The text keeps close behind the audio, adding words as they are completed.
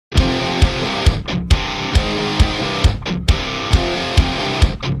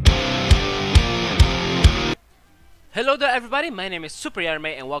Hello there everybody, my name is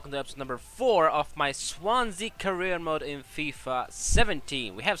SuperJEROMEJ and welcome to episode number 4 of my Swansea career mode in FIFA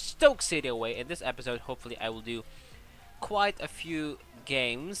 17. We have Stoke City away. In this episode, hopefully I will do quite a few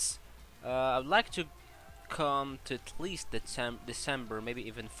games. I would like to come to at least December, maybe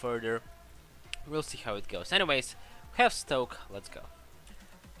even further. We'll see how it goes. Anyways, we have Stoke, let's go.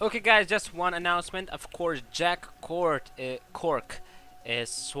 Okay guys, just one announcement. Of course, Jack Cork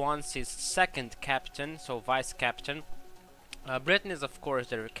is Swansea's second captain, so vice captain. Britain is of course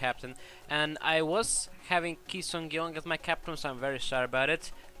their captain, and I was having Ki Sung-young as my captain, so I'm very sorry about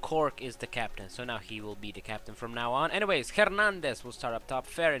it. Cork is the captain, so now he will be the captain from now on. Anyways, Hernandez will start up top,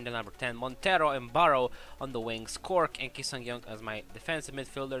 Fair in the number 10, Montero and Barrow on the wings, Cork and Ki Sung-young as my defensive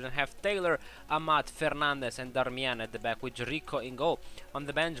midfielders, and have Taylor, Amat, Fernandez and Darmian at the back with Rico in goal. On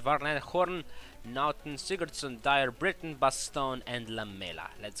the bench, Varnette, Horn, Naughton, Sigurdsson, Dyer, Britton, Baston and Lamela.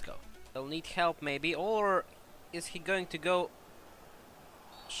 Let's go. They'll need help maybe, or is he going to go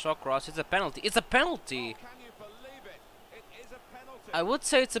Shawcross? It's a penalty. It's a penalty! I would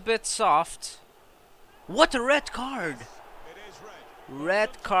say it's a bit soft. What a red card!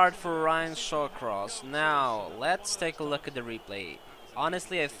 Red card for Ryan Shawcross. Now, let's take a look at the replay.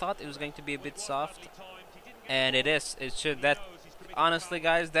 Honestly, I thought it was going to be a bit soft. And it is. It should. That. Honestly,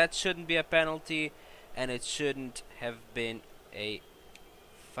 guys, that shouldn't be a penalty. And it shouldn't have been a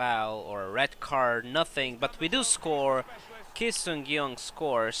foul or a red card. Nothing. But we do score. Ki Sung-young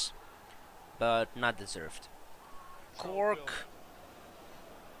scores. But not deserved. Cork.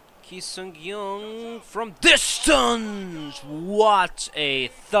 Ki Sung-young from distance! What a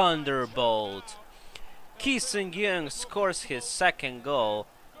thunderbolt! Ki Sung-young scores his second goal.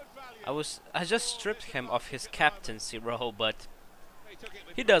 I just stripped him of his captaincy role, but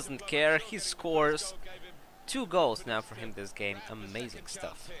he doesn't care. He scores 2 goals now for him this game. Amazing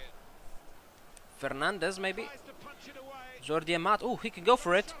stuff. Fernandez maybe? Jordi Amat. Oh, he can go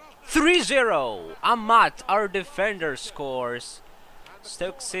for it. 3-0! Amat, our defender, scores.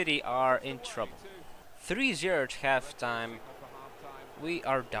 Stoke City are in trouble. 3-0 at halftime. We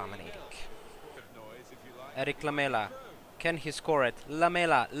are dominating. Eric Lamela. Can he score it?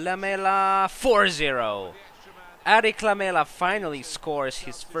 Lamela. 4-0. Eric Lamela finally scores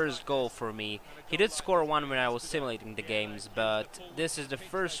his first goal for me. He did score one when I was simulating the games, but this is the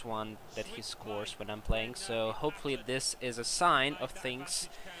first one that he scores when I'm playing, so hopefully this is a sign of things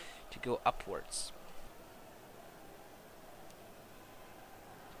to go upwards.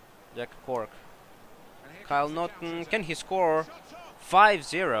 Jack Cork. Kyle Naughton, can he score?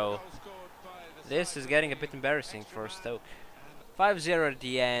 5-0. This is getting a bit embarrassing for Stoke. 5-0 at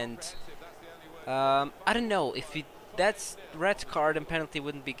the end. I don't know, if that's red card and penalty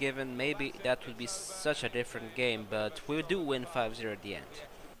wouldn't be given, maybe that would be such a different game, but we do win 5-0 at the end.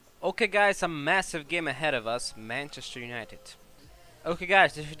 Okay guys, a massive game ahead of us, Manchester United. Okay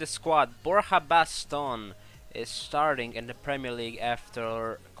guys, this is the squad. Borja Baston is starting in the Premier League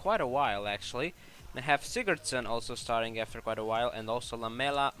after quite a while actually. And I have Sigurdsson also starting after quite a while, and also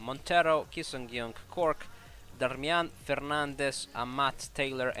Lamela, Montero, Ki Sung-young, Cork, Darmian, Fernandez, Amat,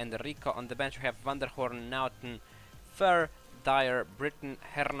 Taylor and Rico. On the bench we have Van der Horn, Naughton, Fer, Dyer, Britton,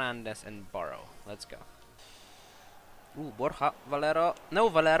 Hernandez and Barrow. Let's go. Ooh, Borja, Valero, no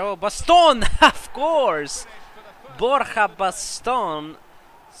Valero, Baston! Of course! Borja Baston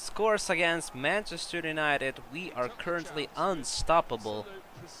scores against Manchester United. We are currently unstoppable.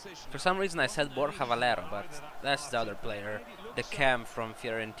 For some reason I said Borja Valero, but that's the other player, the cam from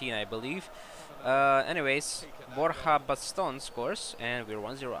Fiorentina, I believe. Anyways, Borja Baston scores, and we're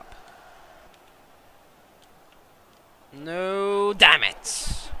 1-0 up. No, damn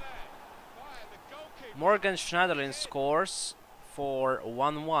it! Morgan Schneiderlin scores for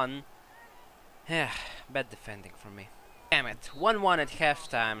 1-1. Bad defending from me. Damn it, 1-1 at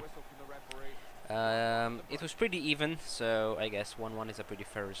halftime. It was pretty even, so I guess 1-1 is a pretty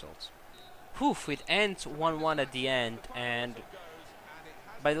fair result. Whew, it ends 1-1 at the end, and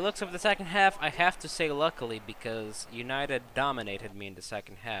by the looks of the second half, I have to say luckily, because United dominated me in the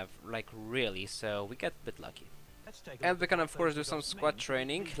second half, like really, so we get a bit lucky. And we can of course do some squad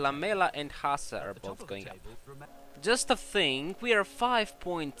training. Lamela and Hasse are both going up. Just a thing, we are 5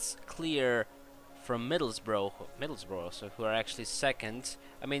 points clear from Middlesbrough, so who are actually second.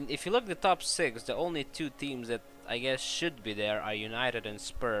 I mean, if you look at the top 6, the only 2 teams that I guess should be there are United and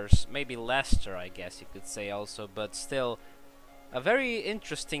Spurs. Maybe Leicester, I guess you could say also, but still, a very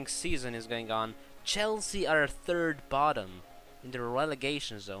interesting season is going on. Chelsea are 3rd bottom in the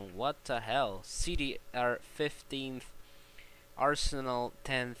relegation zone. What the hell? City are 15th, Arsenal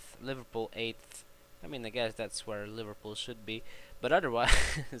 10th, Liverpool 8th. I mean, I guess that's where Liverpool should be, but otherwise,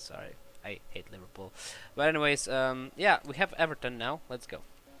 sorry. I hate Liverpool. But anyways, yeah, we have Everton now. Let's go.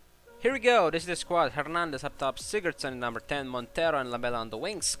 Here we go. This is the squad. Hernandez up top, Sigurdsson number 10, Montero and Lamela on the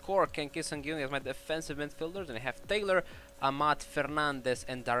wings, Cork and Kisung-Yung as my defensive midfielders, and I have Taylor, Amat, Fernandez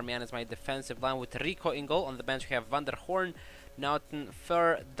and Darmian as my defensive line with Rico in goal. On the bench we have Van der Horn, Naughton,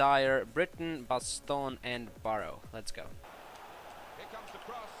 Fur, Dyer, Britton, Baston and Barrow. Let's go.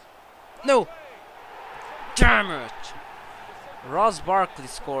 No! Damn it! Ross Barkley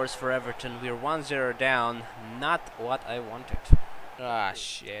scores for Everton. We're 1-0 down. Not what I wanted. Ah,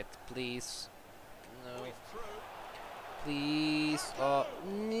 shit. Please. No. Please. Oh,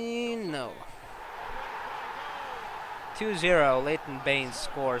 no. 2-0. Leighton Baines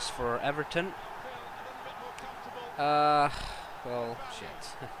scores for Everton. Well,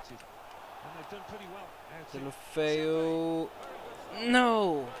 shit. Delofeu.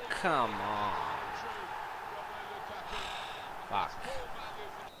 No! Come on. Fuck.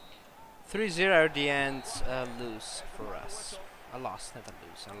 3-0 at the end, lose for us. A loss, not a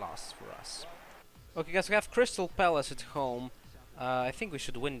lose, a loss for us. Okay guys, we have Crystal Palace at home. I think we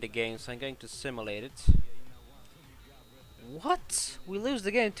should win the game, so I'm going to simulate it. What? We lose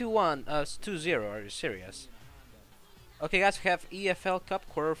the game 2-1, 2-0, are you serious? Okay guys, we have EFL Cup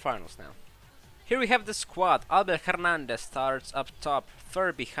quarterfinals now. Here we have the squad. Albert Hernandez starts up top.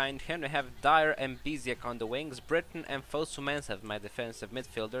 Fur behind him. We have Dyer and Biziak on the wings. Britton and Fosu-Mensah as my defensive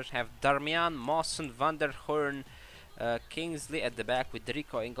midfielders. Have Darmian, Mawson, Van der Horn, Kingsley at the back with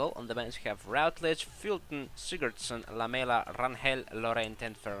Rico in goal. On the bench we have Routledge, Fulton, Sigurdsson, Lamela, Rangel, Laurent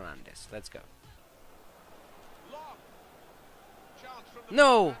and Fernandez. Let's go.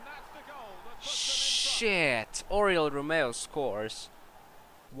 No! Shit! Oriol Romeo scores.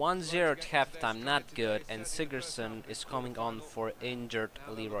 1-0 at halftime, not good, and Sigurdsson is coming on for injured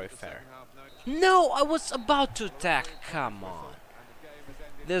Leroy Fer. No, I was about to attack, come on.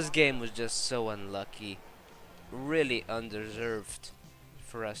 This game was just so unlucky. Really undeserved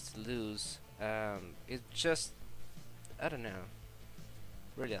for us to lose. It just, I don't know,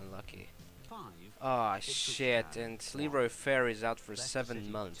 really unlucky. Ah, shit, and Leroy Fer is out for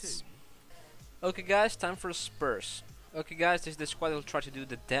 7 months. Okay guys, time for Spurs. Okay guys, this is the squad that will try to do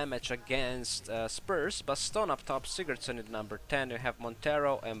the damage against Spurs. Baston up top, Sigurdsson at number 10. We have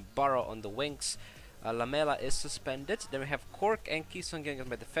Montero and Barrow on the wings. Lamela is suspended. Then we have Cork and Kisung-Yung as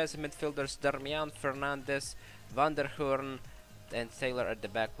my defensive midfielders. Darmian, Fernandez, Van der Horn and Taylor at the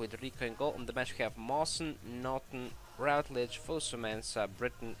back with Rico in goal. On the bench we have Mawson, Naughton, Routledge, Fosu-Mensah,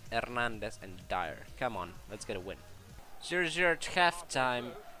 Britton, Hernandez and Dyer. Come on, let's get a win. 0-0 at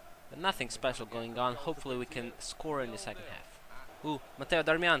halftime. Nothing special going on. Hopefully we can score in the second half. Ooh, Matteo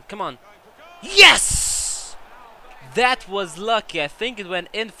Darmian, come on. Yes! That was lucky. I think it went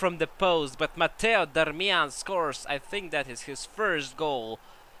in from the post, but Matteo Darmian scores. I think that is his first goal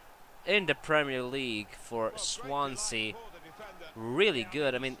in the Premier League for Swansea. Really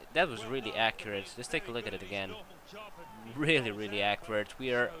good. I mean, that was really accurate. Let's take a look at it again. Really accurate.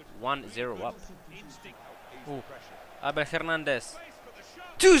 We are 1-0 up. Ooh, Abel Hernandez.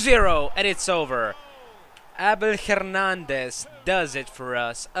 2-0 and it's over. Abel Hernandez does it for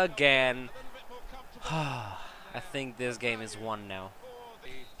us again. I think this game is won now.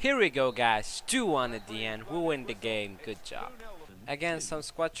 Here we go guys, 2-1 at the end. We win the game, good job. Again, some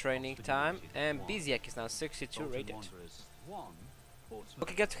squad training time, and Biziak is now 62 rated.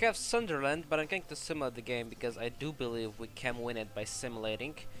 Okay guys, we have Sunderland, but I'm going to simulate the game because I do believe we can win it by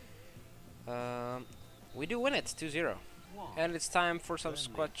simulating. We do win it, 2-0. And it's time for some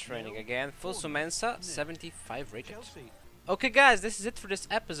squad training again. Fosu-Mensah, 75 rated. Okay guys, this is it for this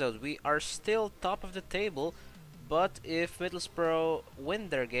episode. We are still top of the table, but if Middlesbrough win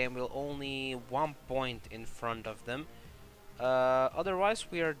their game, we're only 1 point in front of them. Otherwise,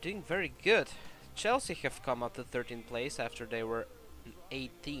 we are doing very good. Chelsea have come up to 13th place after they were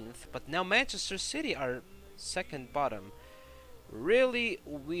 18th, but now Manchester City are second bottom. Really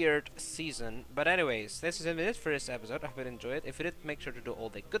weird season, but anyways, this is it for this episode. I hope you enjoyed it. If you did, make sure to do all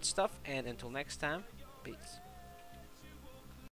the good stuff, and until next time, peace.